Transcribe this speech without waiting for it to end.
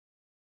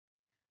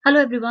Hello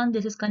everyone,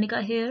 this is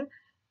Kanika here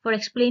for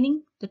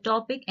explaining the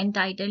topic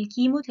entitled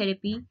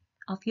Chemotherapy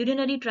of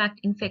Urinary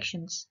Tract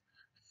Infections.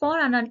 For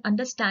an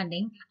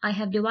understanding, I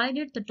have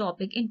divided the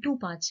topic in two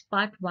parts,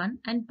 Part 1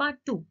 and Part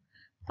 2.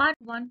 Part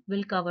 1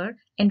 will cover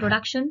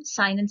introduction,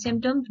 sign and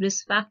symptoms,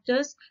 risk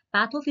factors,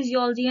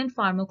 pathophysiology and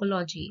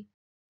pharmacology.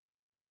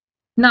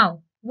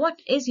 Now,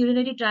 what is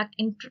urinary tract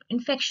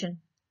infection?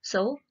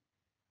 So,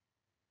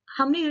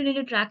 हमने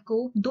urinary tract को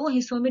दो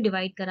हिस्सों में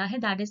divide करा है,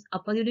 that is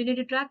upper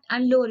urinary tract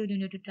and lower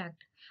urinary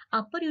tract.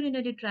 Upper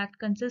urinary tract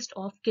consist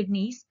of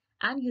kidneys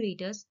and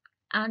यूरेटस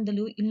and the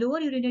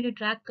lower urinary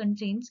tract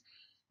contains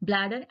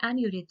bladder and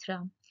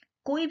urethra.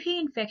 कोई भी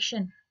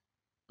infection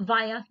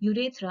via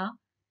urethra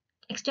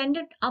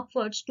extended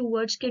upwards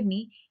towards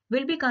kidney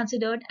will be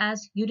considered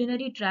as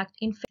urinary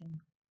tract infection.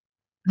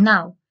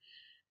 Now,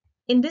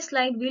 in this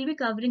slide, we'll be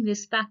covering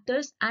risk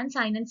factors and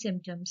signs and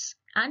symptoms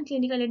and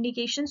clinical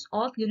indications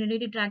of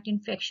urinary tract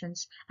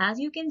infections. As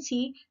you can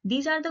see,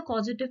 these are the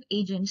causative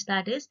agents,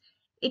 that is,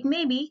 it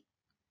may be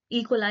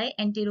E. coli,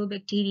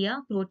 Enterobacteria,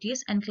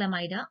 Proteus, and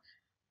Chlamydia,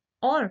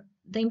 or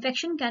the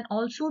infection can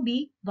also be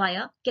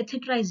via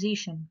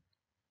catheterization.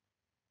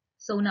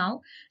 So now,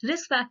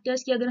 risk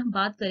factors की अगर हम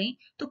बात करें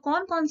तो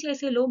कौन कौन से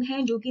ऐसे लोग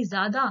हैं जो कि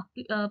ज्यादा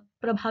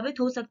प्रभावित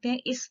हो सकते हैं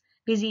इस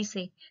डिजीज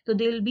से? तो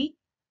they will be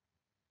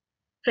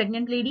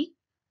pregnant lady,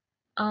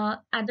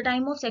 at the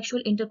time of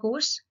sexual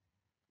intercourse,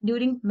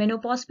 during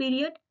menopause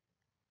period,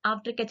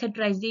 after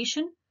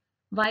catheterization,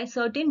 by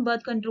certain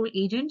birth control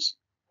agents.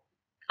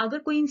 अगर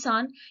कोई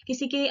इंसान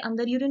किसी के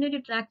अंदर यूरिनरी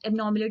ट्रैक्ट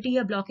एबनॉर्मलिटी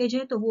या ब्लॉकेज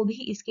है तो वो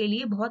भी इसके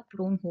लिए बहुत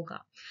प्रोन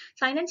होगा.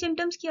 साइन एंड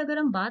सिम्टम्स की अगर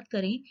हम बात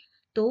करें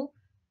तो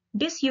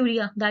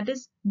dysuria, that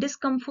is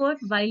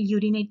discomfort while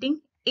urinating,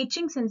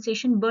 itching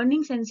sensation,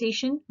 burning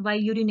sensation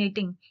while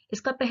urinating,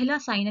 इसका पहला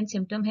साइन एंड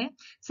सिम्टम है.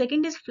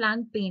 Second is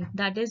flank pain,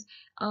 that is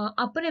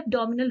upper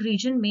abdominal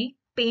region में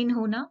पेन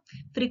होना.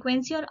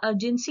 फ्रीक्वेंसी और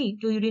अर्जेंसी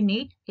टू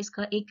यूरिनेट,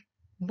 इसका एक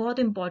बहुत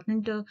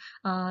इंपॉर्टेंट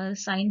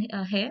साइन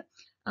है.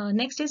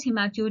 Next is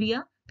हेमाटूरिया,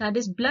 that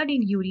is blood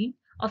in urine.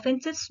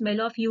 Offensive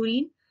smell of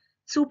urine.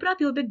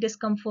 suprapubic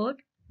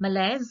discomfort.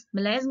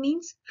 Malaise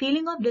means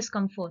feeling of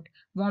discomfort.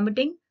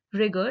 Vomiting.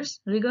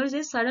 Rigors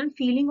is sudden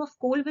feeling of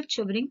cold with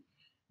shivering.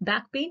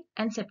 Back pain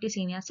and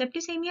septicemia.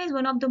 Septicemia is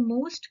one of the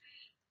most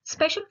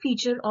special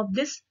feature of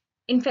this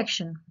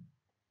infection.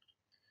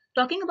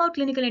 Talking about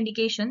clinical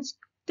indications,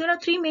 there are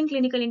three main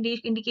clinical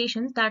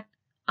indications that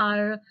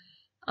are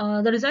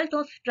the result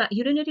of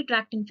urinary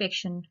tract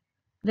infection.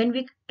 When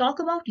we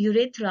talk about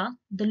urethra,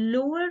 the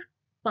lower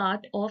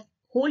part of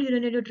whole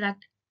urinary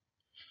tract,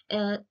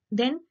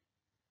 then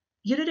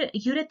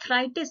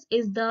urethritis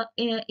is the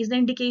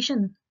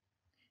indication,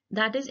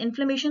 that is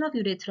inflammation of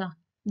urethra.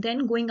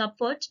 Then going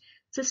upwards,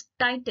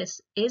 cystitis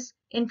is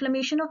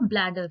inflammation of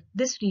bladder,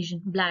 this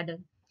region, bladder.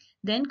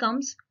 Then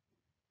comes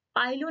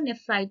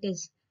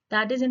pyelonephritis,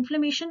 that is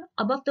inflammation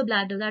above the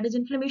bladder, that is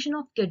inflammation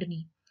of kidney.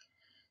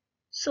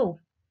 So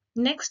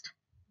next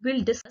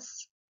we'll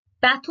discuss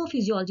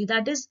pathophysiology,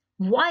 that is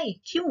why,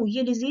 क्यों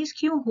ये disease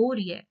क्यों हो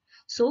रही है.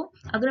 So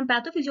अगर हम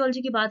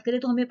pathophysiology की बात करें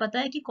तो हमें पता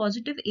है कि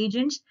कॉजेटिव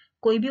एजेंट्स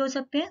कोई भी हो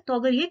सकते हैं. तो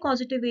अगर ये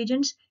कॉजेटिव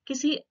एजेंट्स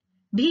किसी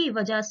भी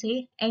वजह से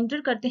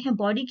एंटर करते हैं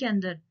बॉडी के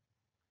अंदर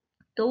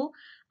तो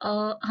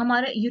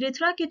हमारा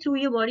यूरेथ्रा के थ्रू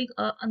ये बॉडी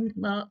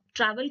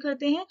ट्रैवल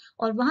करते हैं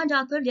और वहां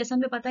जाकर, जैसा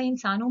हमें पता है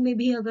इंसानों में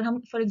भी, अगर हम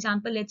फॉर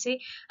एग्जांपल लेट्स से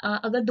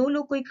अगर दो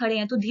लोग कोई खड़े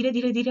हैं तो धीरे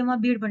धीरे वहां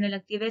भीड़ बढ़ने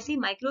लगती है. वैसे ही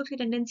माइक्रोब्स की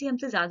टेंडेंसी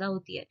हमसे ज्यादा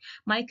होती है.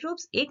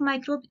 एक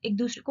माइक्रोब एक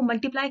दूसरे को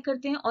मल्टीप्लाई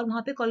करते हैं और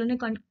वहां पे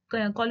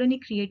कॉलोनी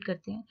क्रिएट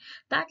करते हैं.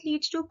 That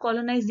leads to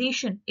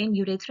colonisation in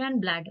urethra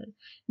and bladder.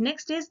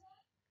 Next is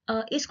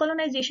इस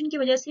कॉलोनाइजेशन की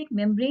वजह से एक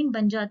मेम्ब्रेन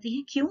बन जाती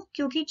है. क्यों?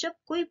 क्योंकि जब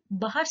कोई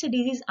बाहर से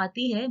डिजीज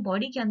आती है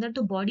बॉडी के अंदर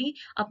तो बॉडी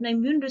अपना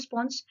इम्यून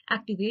रिस्पॉन्स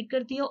एक्टिवेट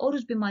करती है और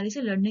उस बीमारी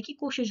से लड़ने की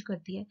कोशिश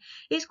करती है.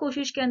 इस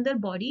कोशिश के अंदर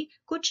बॉडी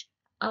कुछ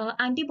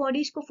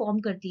एंटीबॉडीज को फॉर्म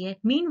करती है.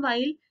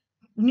 मीनवाइल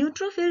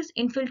न्यूट्रोफिल्स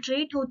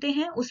इन्फिल्ट्रेट होते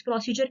हैं उस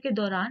प्रोसीजर के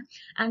दौरान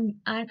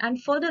and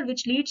further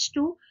which leads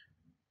to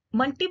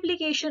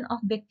multiplication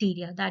of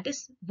bacteria, that is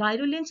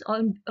virulence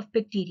of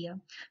bacteria.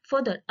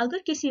 Further,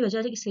 अगर किसी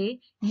वजह से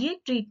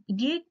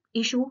ये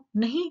इशू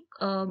नहीं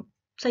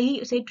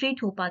सही से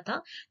ट्रीट हो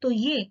पाता तो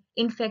ये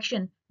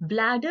इन्फेक्शन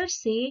ब्लैडर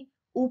से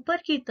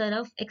ऊपर की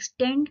तरफ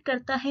एक्सटेंड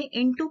करता है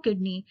इनटू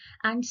किडनी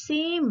एंड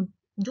सेम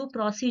जो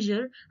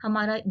प्रोसीजर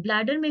हमारा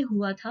ब्लैडर में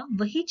हुआ था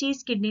वही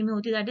चीज किडनी में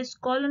होती है. That is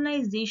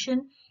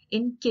colonisation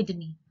in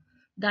kidney.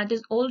 That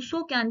is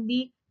also can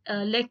be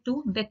led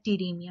to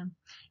bacteraemia.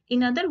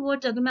 In other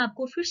words, अगर मैं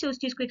आपको फिर से उस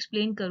चीज को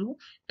एक्सप्लेन करूं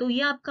तो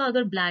ये आपका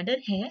अगर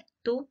ब्लैडर है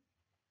तो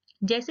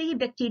जैसे ही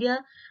बैक्टीरिया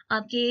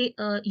आपके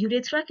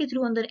यूरेथ्रा के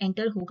थ्रू अंदर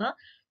एंटर होगा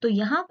तो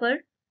यहाँ पर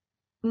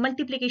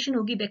मल्टीप्लिकेशन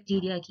होगी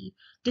बैक्टीरिया की,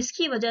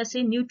 जिसकी वजह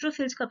से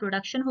न्यूट्रोफिल्स का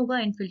प्रोडक्शन होगा,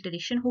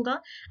 इन्फिल्ट्रेशन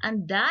होगा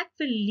and that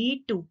will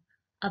lead to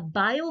a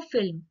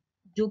biofilm,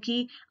 जो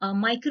कि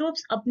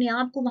माइक्रोब्स अपने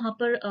आप को वहां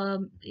पर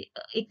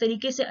एक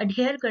तरीके से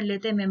अडहेयर कर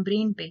लेते हैं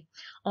मेम्ब्रेन पे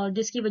और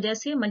जिसकी वजह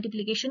से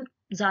मल्टीप्लिकेशन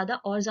ज्यादा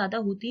और ज्यादा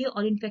होती है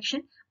और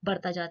इन्फेक्शन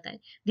बढ़ता जाता है.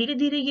 धीरे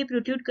धीरे ये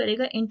प्रोट्रूड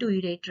करेगा into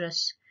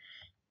यूरेट्रस.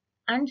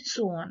 and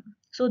so on.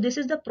 So this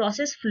is the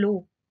process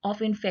flow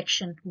of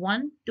infection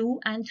 1, 2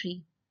 and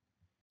 3.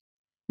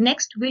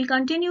 Next, we'll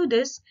continue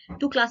this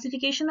to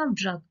classification of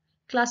drug.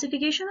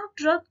 Classification of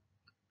drug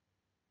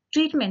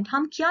treatment,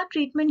 हम क्या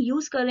ट्रीटमेंट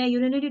यूज कर रहे हैं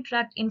यूरिनरी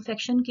ट्रैक्ट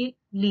इन्फेक्शन के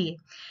लिए.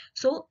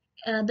 सो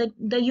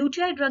the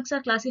UTI drugs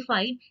are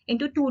classified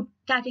into two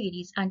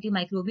categories: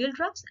 antimicrobial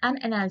drugs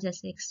and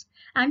analgesics.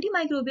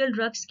 Antimicrobial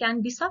drugs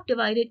can be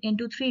subdivided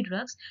into three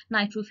drugs: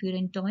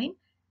 nitrofurantoin,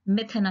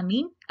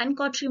 methenamine and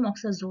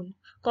cotrimoxazole.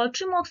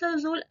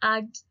 Cotrimoxazole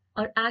acts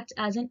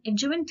as an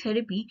adjuvant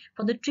therapy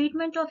for the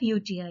treatment of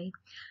UTI.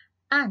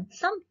 And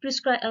some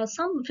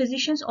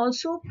physicians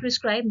also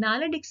prescribe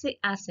nalidixic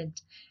acid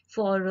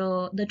for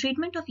the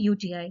treatment of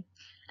UTI.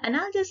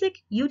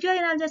 UTI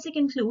analgesic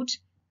includes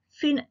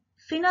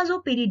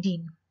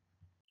phenoxyperidine.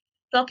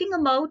 Talking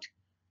about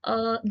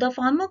the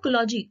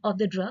pharmacology of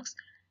the drugs,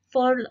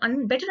 for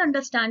better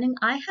understanding,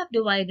 I have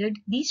divided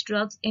these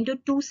drugs into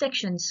two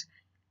sections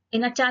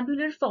in a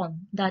tabular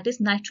form, that is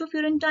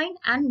nitrofurantoin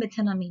and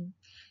methenamine.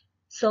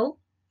 So,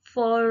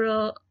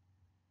 for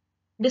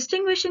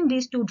distinguishing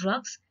these two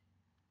drugs,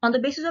 on the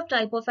basis of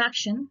type of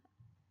action,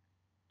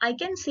 I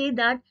can say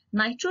that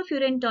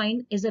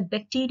nitrofurantoin is a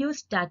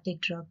bacteriostatic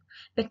drug.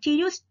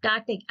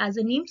 Bacteriostatic, as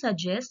the name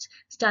suggests,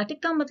 static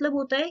का मतलब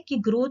होता है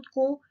कि growth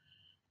को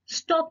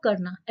stop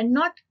करना and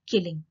not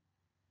killing.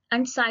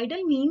 And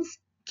cidal means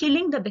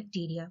killing the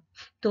bacteria.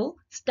 तो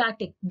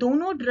static,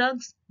 दोनों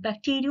drugs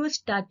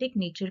bacteriostatic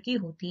nature की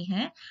होती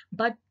हैं,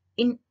 but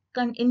in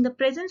the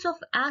presence of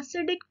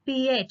acidic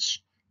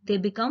pH, they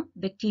become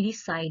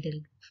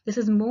bactericidal. This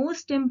is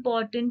most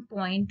important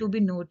point to be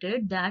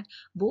noted, that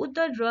both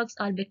the drugs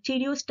are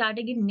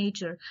bacteriostatic in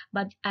nature,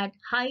 but at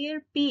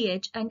higher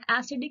pH and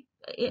acidic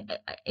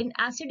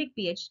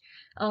pH,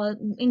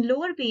 in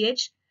lower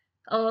pH,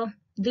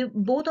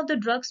 both of the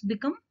drugs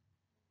become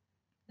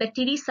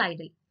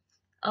bactericidal.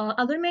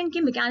 अगर मैं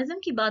इनके mechanism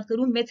की बात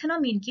करूं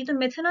मेथेनामीन की, तो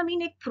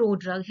मेथेनामीन एक pro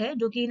drug है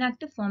जो कि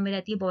इनएक्टिव फॉर्म में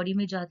रहती है बॉडी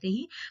में जाते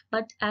ही,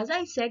 but as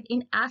I said,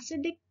 in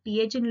acidic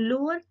pH, in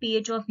lower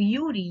pH of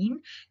urine,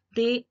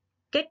 they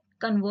get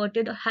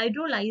converted or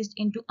hydrolyzed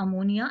into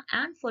ammonia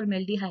and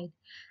formaldehyde.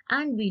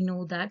 And we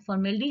know that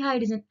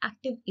formaldehyde is an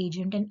active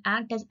agent and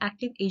act as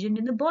active agent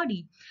in the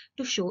body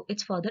to show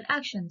its further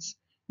actions.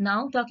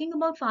 Now, talking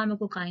about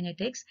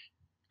pharmacokinetics,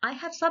 I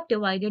have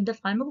subdivided the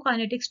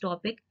pharmacokinetics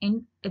topic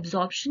in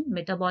absorption,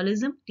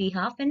 metabolism,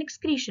 T-half and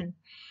excretion.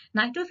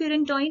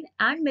 Nitrofurantoin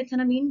and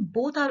methenamine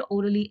both are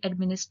orally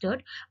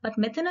administered, but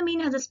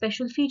methenamine has a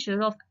special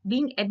feature of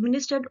being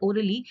administered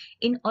orally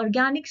in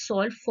organic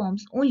salt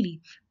forms only,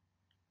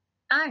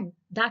 and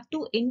that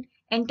too in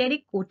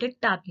enteric coated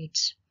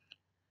tablets.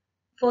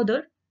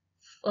 Further,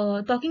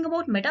 talking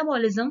about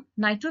metabolism,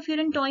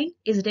 nitrofurantoin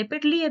is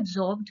rapidly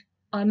absorbed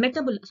or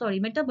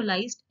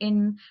metabolized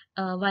in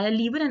via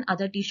liver and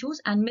other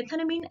tissues, and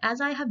methenamine, as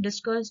I have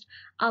discussed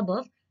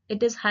above,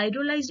 it is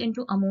hydrolyzed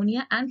into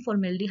ammonia and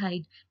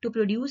formaldehyde to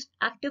produce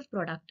active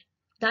product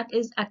that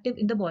is active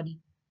in the body.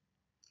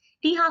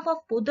 T-half of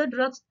both the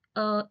drugs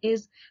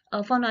is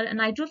for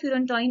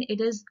nitrofurantoin,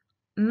 it is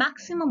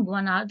maximum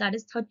 1 hour, that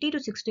is 30 to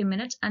 60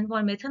 minutes, and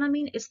for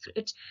methenamine it's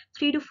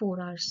 3 to 4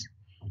 hours.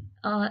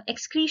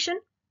 Excretion,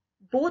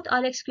 both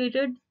are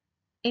excreted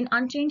in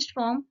unchanged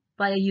form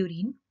via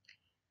urine.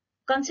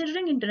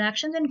 Considering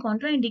interactions and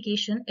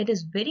contraindication, it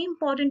is very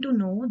important to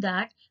know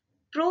that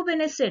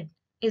probenecid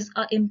is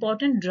an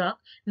important drug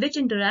which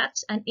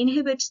interacts and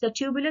inhibits the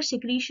tubular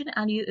secretion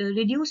and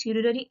reduce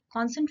urinary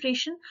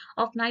concentration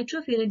of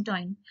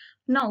nitrofurantoin.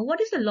 Now,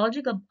 what is the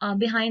logic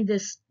behind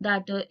this,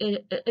 that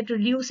it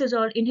reduces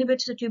or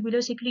inhibits the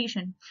tubular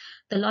secretion?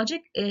 The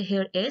logic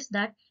here is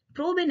that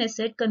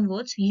probenecid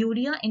converts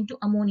urea into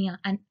ammonia,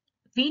 and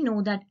we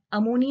know that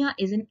ammonia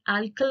is an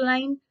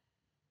alkaline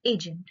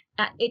agent.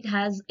 It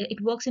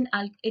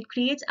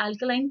creates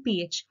alkaline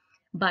pH.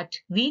 But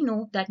we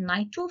know that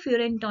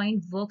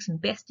nitrofurantoin works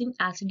best in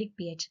acidic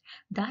pH.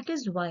 That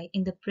is why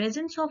in the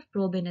presence of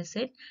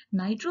probenecid,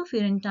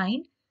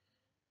 nitrofurantoin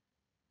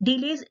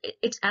delays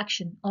its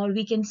action, or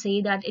we can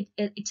say that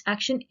its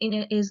action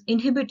is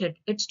inhibited.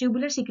 Its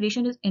tubular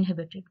secretion is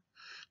inhibited.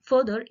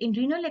 Further, in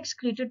renal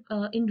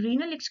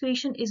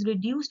excretion is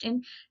reduced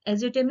in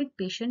azotemic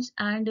patients,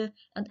 and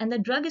the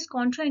drug is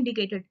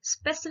contraindicated,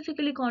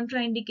 specifically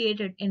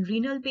contraindicated in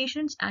renal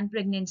patients and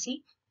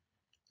pregnancy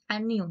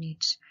and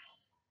neonates.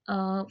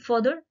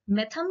 Further,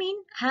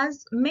 methamine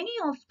has many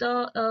of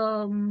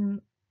the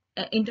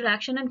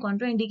interaction and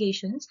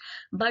contraindications,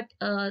 but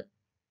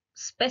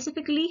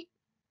specifically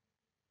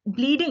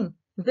bleeding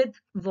with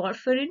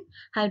warfarin,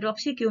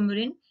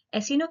 hydroxycumulin,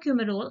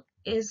 acinocumarol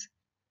is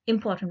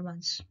important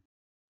ones.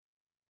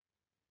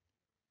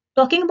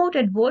 Talking about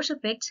adverse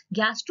effects,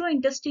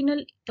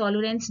 gastrointestinal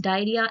tolerance,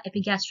 diarrhea,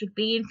 epigastric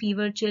pain,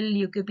 fever, chill,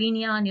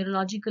 leukopenia,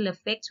 neurological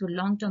effects with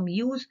long-term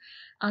use.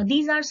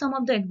 These are some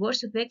of the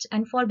adverse effects,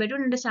 and for better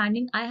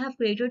understanding, I have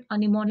created a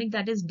mnemonic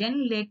that is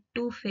DEN led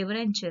to fever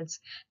and chills.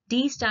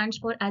 D stands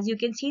for, as you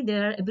can see, they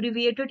are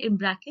abbreviated in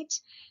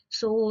brackets.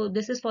 So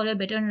this is for a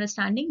better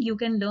understanding. You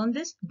can learn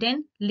this: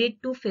 DEN led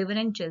to fever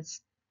and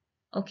chills.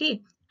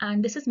 Okay,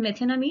 and this is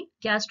methenamine,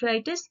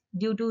 gastritis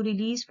due to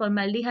release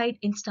formaldehyde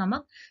in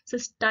stomach,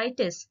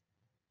 cystitis,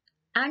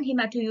 and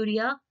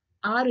hematuria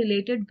are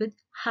related with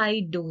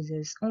high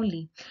doses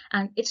only.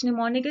 And its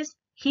mnemonic is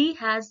he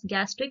has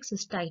gastric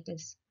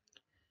cystitis.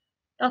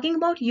 Talking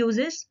about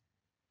uses,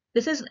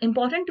 this is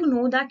important to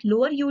know that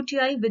lower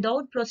UTI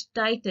without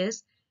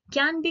prostatitis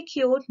can be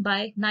cured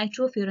by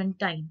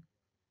nitrofurantoin,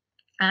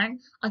 and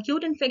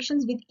acute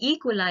infections with E.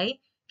 coli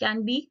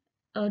can be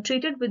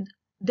treated with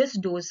this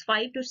dose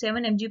 5 to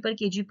 7 mg per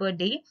kg per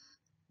day,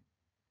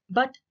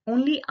 but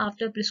only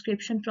after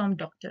prescription from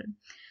doctor.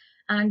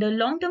 And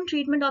long-term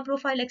treatment or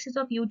prophylaxis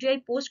of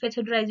UTI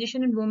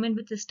post-catheterization in women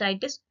with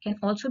cystitis can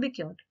also be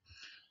cured.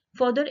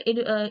 Further,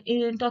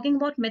 in talking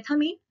about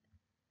methamine,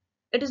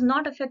 it is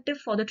not effective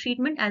for the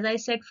treatment, as I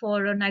said for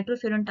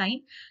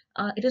nitrofurantoin.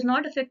 It is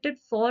not effective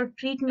for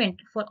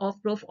treatment or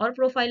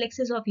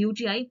prophylaxis of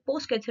UTI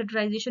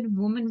post-catheterization in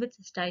women with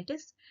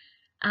cystitis,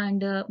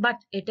 and but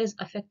it is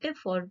effective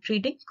for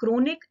treating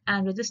chronic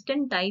and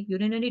resistant type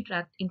urinary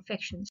tract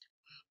infections.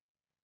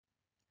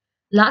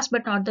 Last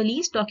but not the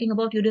least, talking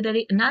about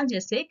urinary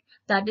analgesic,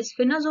 that is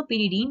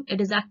phenoxypyridine. It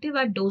is active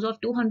at dose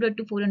of 200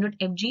 to 400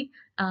 mg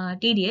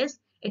TDS.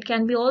 It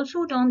can be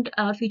also termed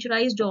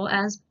featurized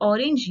as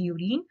orange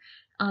urine,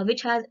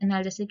 which has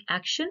analgesic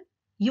action.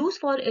 Use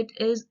for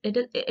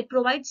it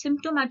provides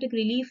symptomatic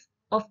relief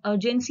of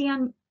urgency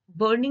and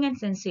burning and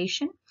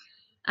sensation.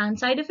 And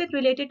side effect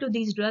related to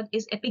these drugs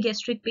is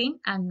epigastric pain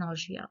and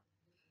nausea.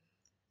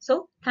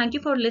 So thank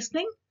you for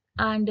listening,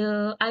 and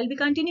I'll be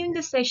continuing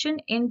this session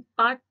in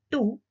part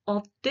 2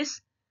 of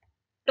this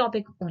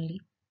topic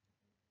only.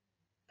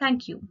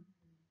 Thank you.